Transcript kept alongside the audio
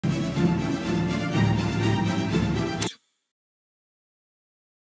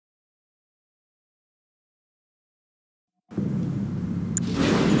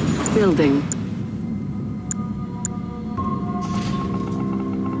Building.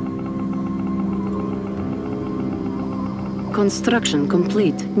 Construction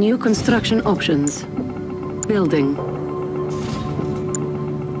complete. New construction options. Building.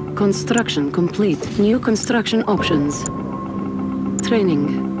 Construction complete. New construction options. Training.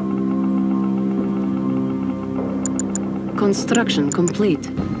 Construction complete.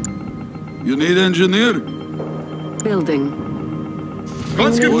 You need engineer? Building.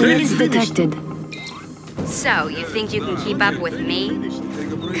 Conscript Enemy training units finished. detected. So, you think you can keep up with me?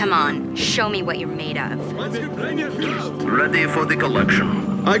 Come on, show me what you're made of. Conscript training finished. Ready for the collection.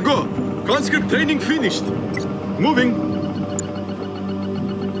 I go. Conscript training finished. Moving.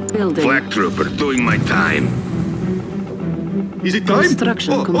 Building. Flag trooper doing my time. Is it time?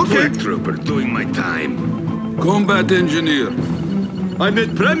 Construction Oh, complete. okay. Flag trooper doing my time. Combat engineer. I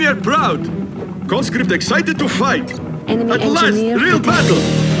made Premier proud. Conscript excited to fight. Enemy At last, engineer real detected. battle.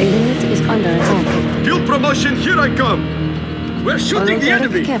 A unit is under attack. Field promotion, here I come. We're shooting the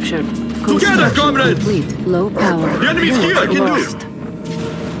Automatic enemy. captured. Together, Construction comrades. complete. Low power. The enemy's Unit here, I can do lost.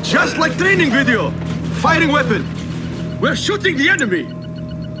 it. Just like training video. Firing weapon. We're shooting the enemy.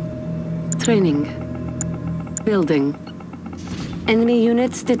 Training. Building. Enemy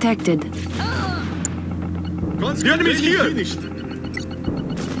units detected. The enemy's here. Finished.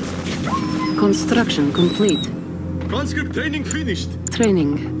 Construction complete. Conscript training finished.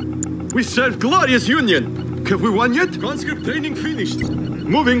 Training. We serve glorious Union. Have we won yet? Conscript training finished.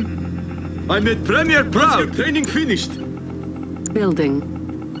 Moving. I made Premier proud. Conscript training finished. Building.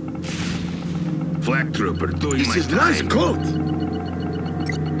 Flag trooper doing This my is nice time. coat.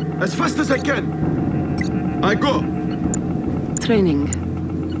 As fast as I can. I go. Training.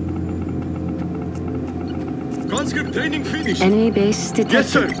 Conscript training finished. Enemy base detected. Yes,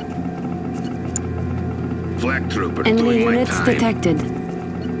 sir. Flag trooper Enemy doing my units time. detected.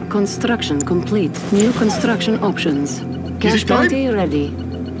 Construction complete. New construction options. Cash it time? bounty ready.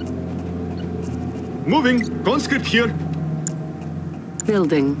 Moving. Conscript here.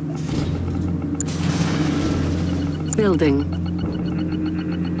 Building. Building.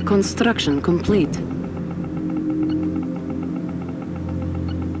 Construction complete.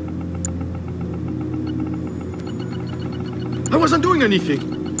 I wasn't doing anything.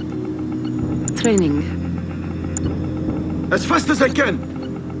 Training. As fast as I can.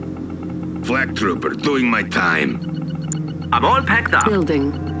 Flag trooper doing my time. I'm all packed up.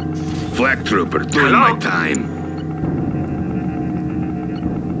 Building. Flag trooper doing Hello? my time.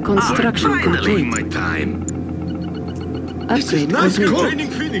 Construction finally. Doing complete. my time. This is Upgrade nice complete. coat.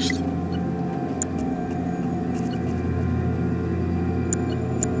 Training finished.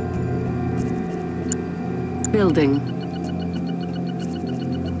 Building.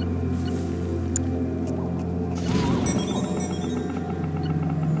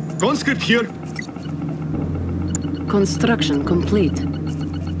 Conscript here. Construction complete.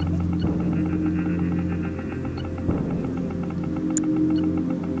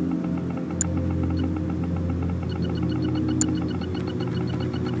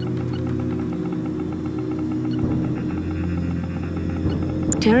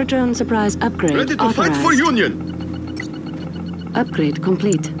 Terror drone surprise upgrade Ready to authorized. fight for Union. Upgrade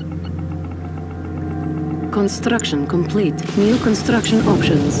complete. Construction complete. New construction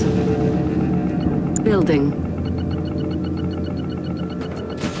options. Building.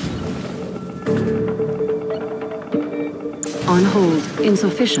 On hold.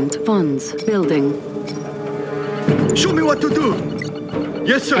 Insufficient funds. Building. Show me what to do.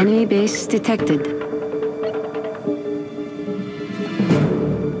 Yes, sir. Enemy base detected.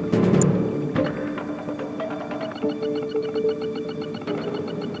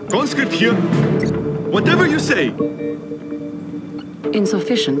 Conscript here. Whatever you say.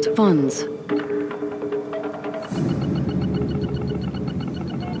 Insufficient funds.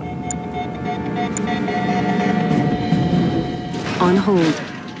 On hold.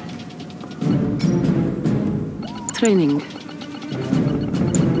 Training.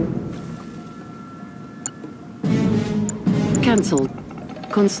 Cancelled.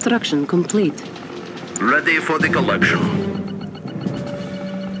 Construction complete. Ready for the collection.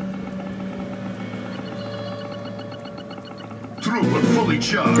 Trooper fully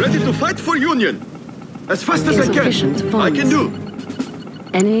charged. Ready to fight for Union. As fast as I can. Insufficient funds. I can do.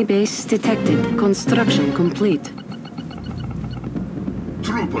 Enemy base detected. Construction complete.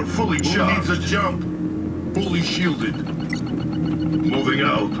 Trooper fully charged. Who needs a jump? Fully shielded. Moving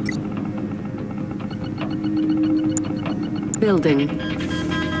out. Building.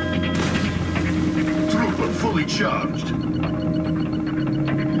 Trooper fully charged.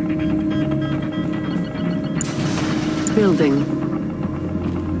 Building.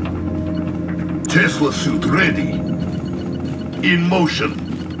 Tesla suit ready. In motion.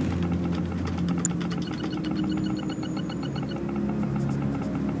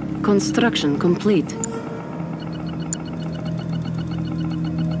 Construction complete.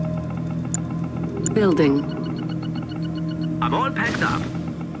 Building. I'm all packed up.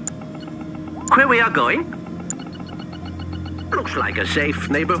 Where we are going? Looks like a safe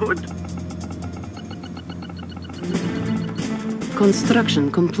neighborhood.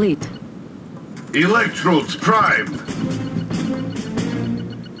 Construction complete. Electrodes primed.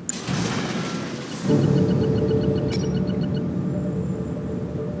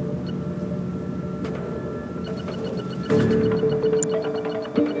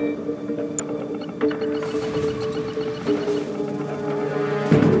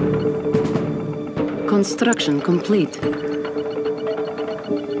 Construction complete.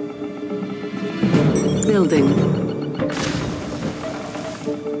 Building.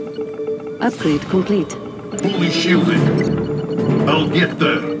 Upgrade complete. Fully shielded. I'll get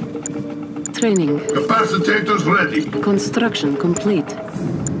there. Training. Capacitors ready. Construction complete.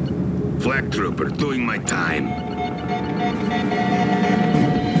 Flak trooper doing my time.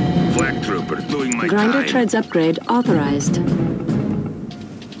 Flak trooper doing my Grinder time. treads upgrade authorized.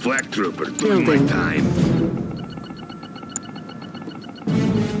 Flak trooper doing my Building. time.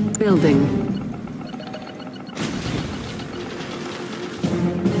 Building.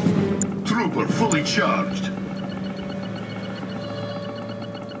 Trooper fully charged.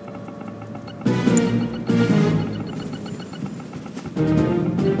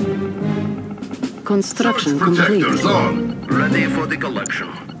 Construction Surge protectors complete. on. Ready for the collection.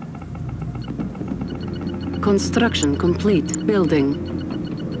 Construction complete. Building.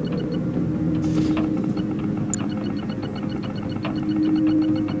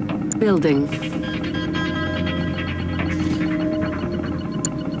 Building.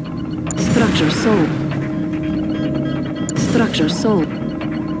 Structure sold. Structure sold.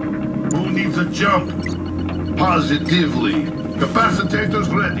 Who needs a jump? Positively. Capacitors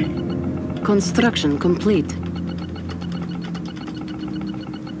ready. Construction complete.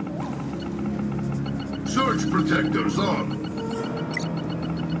 Surge protectors on.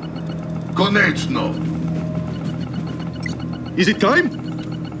 Konechno. Is it time?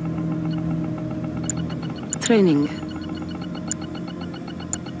 Training.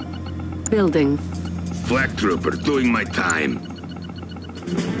 Building. Flak trooper doing my time.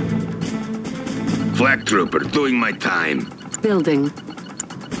 Flak trooper doing my time. Building.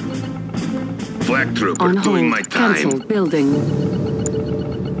 Flak trooper On doing hold. my time. Cancelled. Building.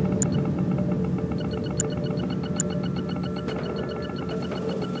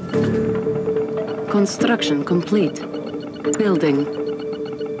 Construction complete. Building.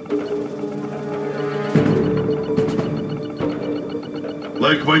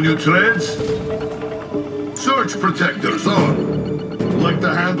 Like my new treads? Surge protectors on. Like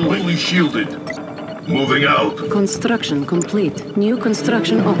the handle fully shielded. Moving out. Construction complete. New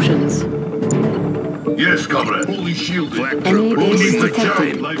construction options. Yes, comrade. Fully shielded. Flak Enemy trooper base doing my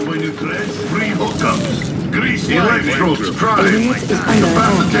detected. time. Like my new treads? Free hookups. Grease electrodes A prime. unit is under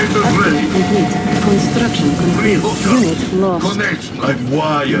attack. Capacitors Upgrade ready. complete. Construction Free complete. hookups. Unit lost. Connection. I'm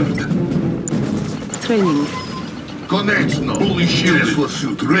wired. Training. Connection. Fully shielded. Tesla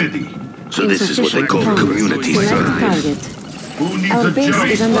suit ready. So this is what they Insufficient call funds. community Select service. target. Who needs Our a base jump?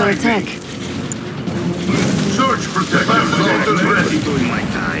 is under attack. Surge protectors ready. Doing my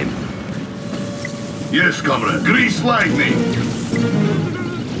time. Yes, comrade. Grease lightning.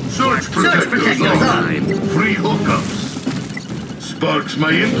 Surge protectors on. Time. Free hookups. Sparks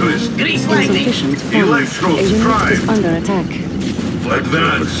my interest. Insufficient funds. A Electrodes unit prime. is under attack. Flak trooper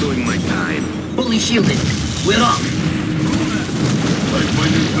Advance. doing my time. Fully shielded. We're off. Like my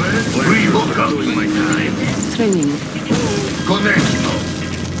new thread. Free Doing hookups. my time. Training. Connection.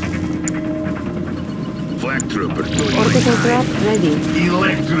 Flak trooper doing my Orbital drop time. ready.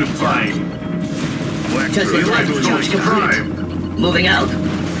 Electrifying. Flak Just trooper like doing Electrodes charge my time. prime. Moving out.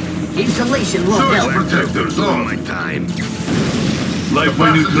 Installation locked Surge out. protectors Doing my on. time. Like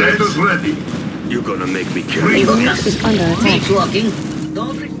my new threads ready. You're gonna make me Free carry. hookups. Is under attack. Breach walking.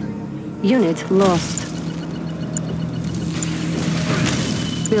 Don't Unit lost.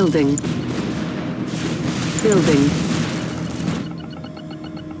 Building. Building.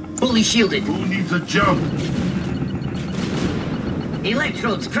 fully shielded. Who needs a jump?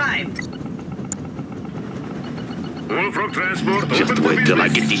 Electrodes primed. All from transport. Just wait till I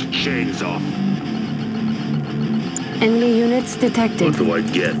get these chains off. Enemy units detected. What do I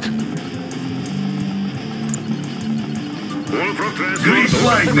get? All from transport. Grease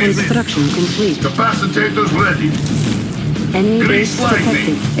lightning. Construction complete. Capacitors ready. Enemy Grease base detected.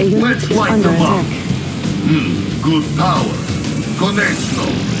 lightning. A unit Let's is light under them up. attack. Good power. Konechno.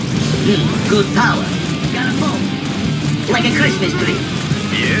 Good power. Got a bolt. Like a Christmas tree.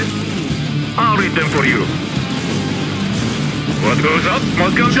 Yes? I'll read them for you. What goes up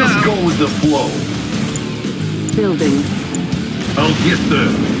must go Just down. go with the flow. Building. I'll get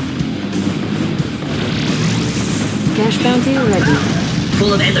there. Cash bounty ready.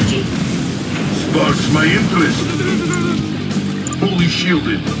 Full of energy. Sparks my interest. Fully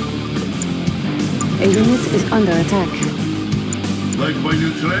shielded. A unit is under attack. Like my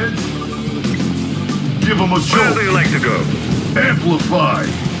new treads? Give them a Where do you jolt. like to go? Amplify.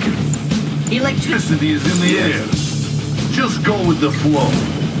 Electricity. Electricity is in the air. Just go with the flow.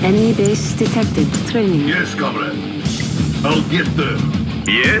 Enemy base detected. Training. Yes, comrade. I'll get there.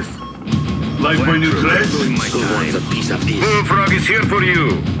 Yes? Like my new treads? Who wants a piece of this? Bullfrog is here for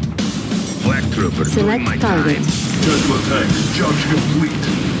you. Black Trooper doing my Select target. time. Judgment attacks. Charge complete.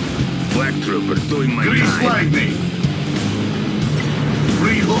 Black Trooper doing my Grease time. lightning.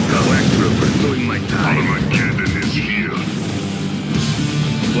 Free hookup. Black Trooper doing my time. cannon is here.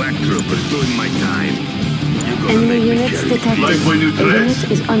 Black Trooper doing my time. You gonna Enemy make me units carry detected. Like my new A threats?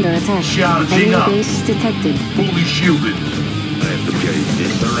 unit is under attack. Charging Enemy up. base detected. Fully shielded. I have to carry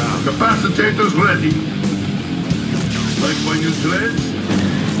this around. Capacitors ready. Like my new threads?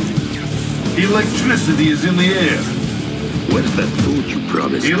 Electricity is in the air. Where's that food you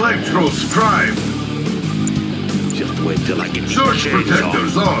promised? Electros prime. Just wait till I get these Surge chains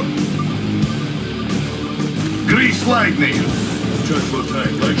protectors off. on. Grease lightning. Judgment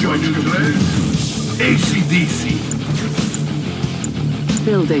tank. Like my new threads? AC/DC.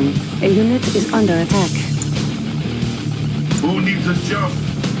 Building. A unit is under attack. Who needs a jump?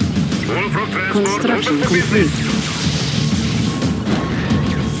 Bullfrog transport Construction open for business. complete.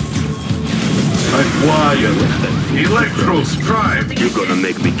 Acquire. Electros prime. You gonna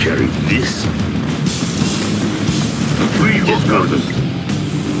make me carry this? Free hookups.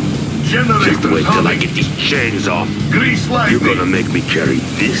 Just wait Generators till I humming. get these chains off. Grease You lightning. gonna make me carry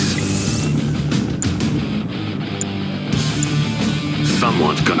this?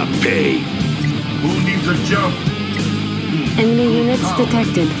 Someone's gonna pay. Who needs a jump? Enemy units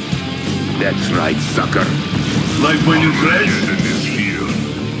detected. That's right, sucker. Like my new threads?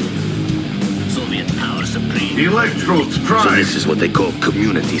 Soviet power supreme. Electrodes So prime. this is what they call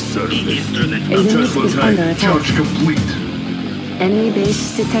community service. Instrument. A unit Judgment is under tank. attack. Charge complete. Enemy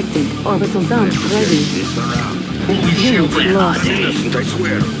base detected. Orbital dump ready. This around. Fully Unit shielded. lost. Innocent, I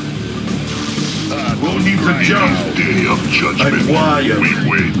swear. Who needs a jump? Day of judgment. Acquire. We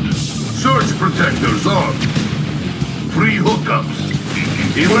wait. Surge protectors on. Free hookups.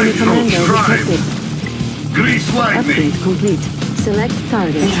 Enemy Electrodes commando prime. detected. Grease lightning. Upgrade complete. Select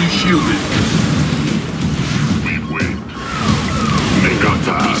target. Fully shielded. We wait. Make out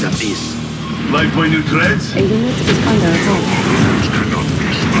a piece of this. Like my new threads? A unit is under attack. Orders cannot be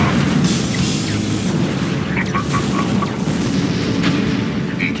stopped.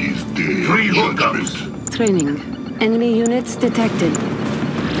 It is day Free of hookups. judgment. Training. Enemy units detected.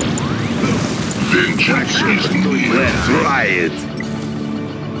 Vengeance is near. Let's try it.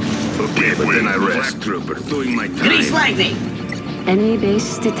 Okay, but then I rest. Black Trooper doing my time. Grease lightning. Enemy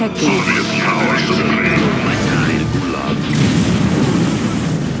base detected. Soviet power supreme. My time, Gulag.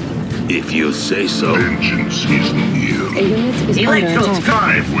 If you say so. Vengeance is near. A unit is under Electrodes attack.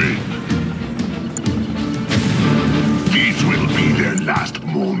 Prime. Wait. These will be their last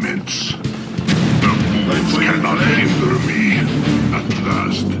moments. The fools cannot hinder me. At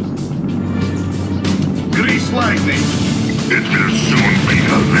last. Grease lightning. It will soon be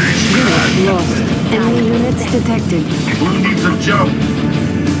a race. Unit lost. Enemy units detected. Who needs a jump?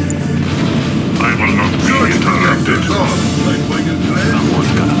 I will not be Surge interrupted. protectors on. Like my new threads?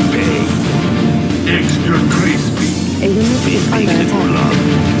 Someone's gonna pay. Extra crispy. A unit is under Big attack. Gulag.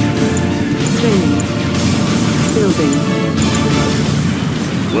 Training. Building.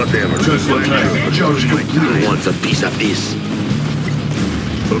 Whatever. Just Black like Trooper Charge doing my complete. time. Who wants a piece of this?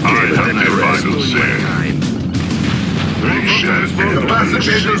 Okay, I but have then I the rest. final Doing my say. time. They shall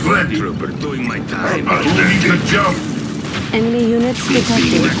Capacitors Black ready. Trooper doing my time. Who needs a jump? Enemy units Big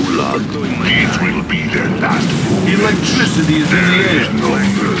detected. Gulag doing my These time. will be their last moments. Electricity is in the There air. is no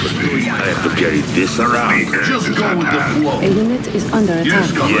mercy. I have to carry this around. Just go with the A flow. unit is under Yes,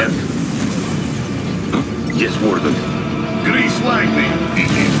 attack. comrade. Yes, Warden. Grease lightning.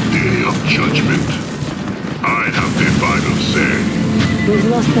 It is day of judgment. I have the final say. We've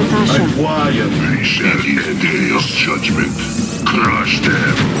lost Natasha. Acquire. It is day of judgment. Crush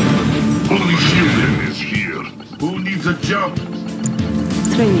them. Fully shielded. is here. Who needs a jump?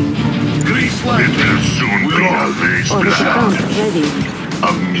 Training. Grease Grease It lightning. will soon be a race Orbital without pump ready. Not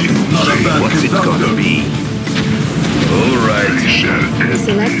a amusing. bad What's it conductor. gonna be? They Alright. shall end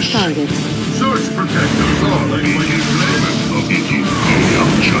Select this. target. Surge protectors on. Like my new threads. It is day of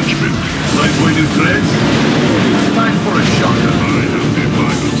judgment. Like my new threads. Time for a shocker. I have the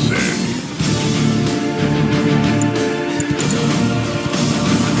final say.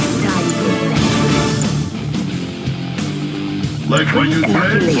 Like my new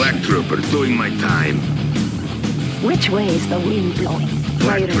threads. Black Trooper doing my time. Which way is the wind blowing?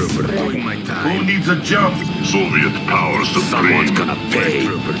 Black Virus Trooper spreading. doing my Who time. needs a jump? Soviet power Someone's supreme. gonna Black pay.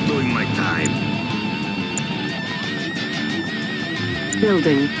 Trooper doing my time.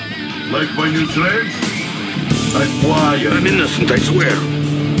 Building. Like my new threads? Acquire. I'm innocent, I swear.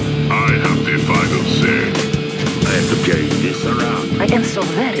 I have the final say. I have to carry this around. I am so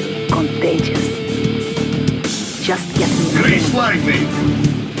very contagious. Just get me Grease lightning.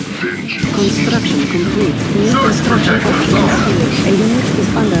 Vengeance. Construction complete. New Surge construction protectors options. on. A unit is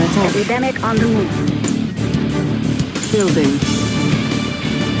under attack. epidemic on the move. Building.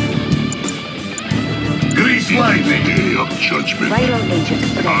 Grease lightning. Day of judgment. Viral agent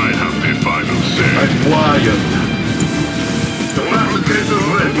I ready. have the final say. Acquire. The replicator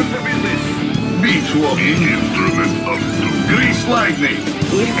ready. Beach The walking. instrument of doom. Grease lightning.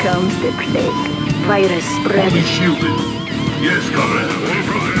 Here comes the plague. Virus Fully spreading. shielded. Yes, I comrade. have the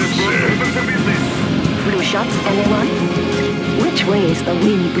final say. Flu shots, anyone? Which way is the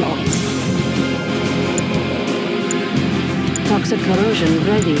wind blowing? Toxic corrosion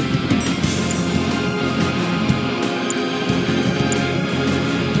ready.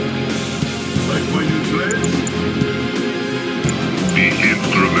 Like my new threads. The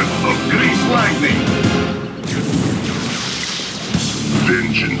instrument of Grease lightning.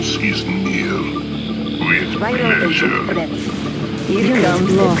 vengeance is near. With Viral agent pleasure. ready. Here comes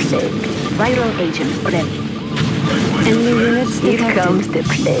the plague. Viral agent ready. Like my new Enemy threads. units Here detected. comes the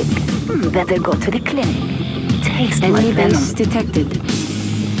plague. Better go to the clinic. Taste my Enemy venom. base detected.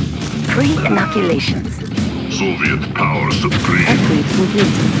 Free inoculations. Soviet power supreme. Upgrade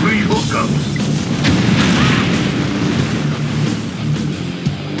complete. Free hookups.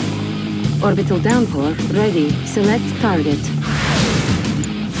 Orbital downpour ready. Select target.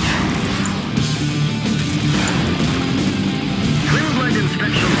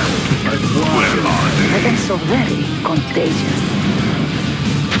 Where are they? I am so very contagious.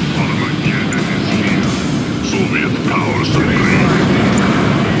 Armageddon is here. Soviet power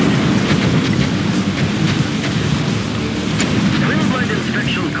supreme.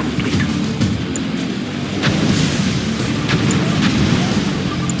 Inspection complete.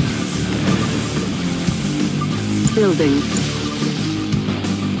 Building.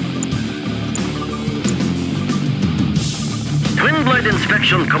 Twin blade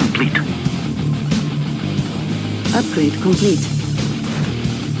inspection complete. Upgrade complete.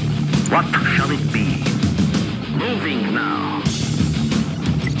 What shall it be? Moving now.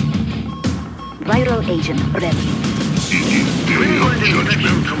 Viral agent ready. It is day Twin of blade inspection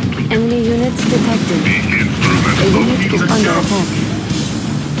judgment. complete. Enemy units detected. The instrument A of unit is doom. under attack.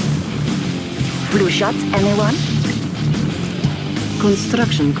 Flu shots, anyone?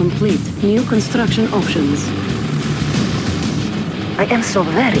 Construction complete. New construction options. I am so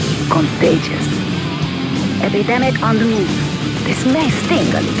very contagious. Epidemic on the move. This may sting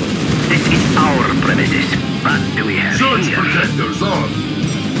a little. This is our premises. What do we have Surge here? protectors on.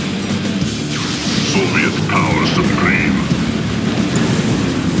 Soviet power supreme.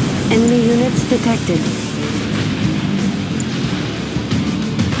 Enemy units detected.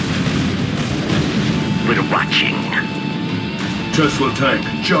 We're watching. Tesla tank.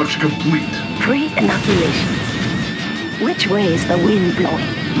 Charge complete. Free inoculations. Which way is the wind blowing?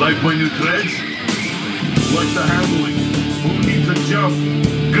 Like my new threads? Like the handling. Who needs a jump?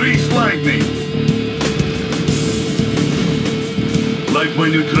 Grease lightning. Like my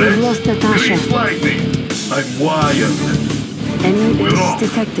new threads? We've lost Natasha. Grease lightning. I'm wired. Enemy We're base off.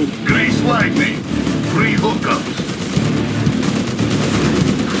 detected. Grease lightning. Free hookups.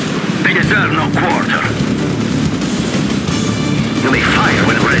 They deserve no quarter. You may fire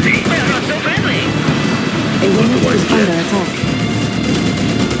when ready. They're not so friendly. A unit is under attack.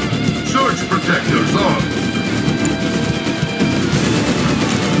 Surge protectors on.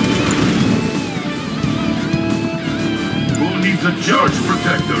 Who needs a charge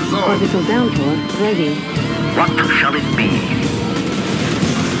protectors on? Orbital downpour ready. What shall it be?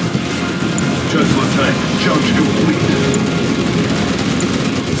 Tesla tank. Charge complete.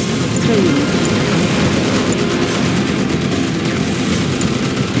 Training.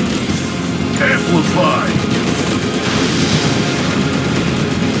 Amplify.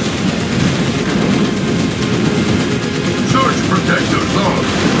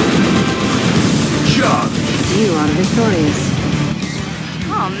 victorious.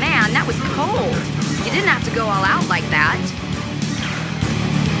 Oh man, that was cold. You didn't have to go all out like that.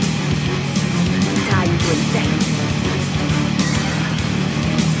 Time to invest.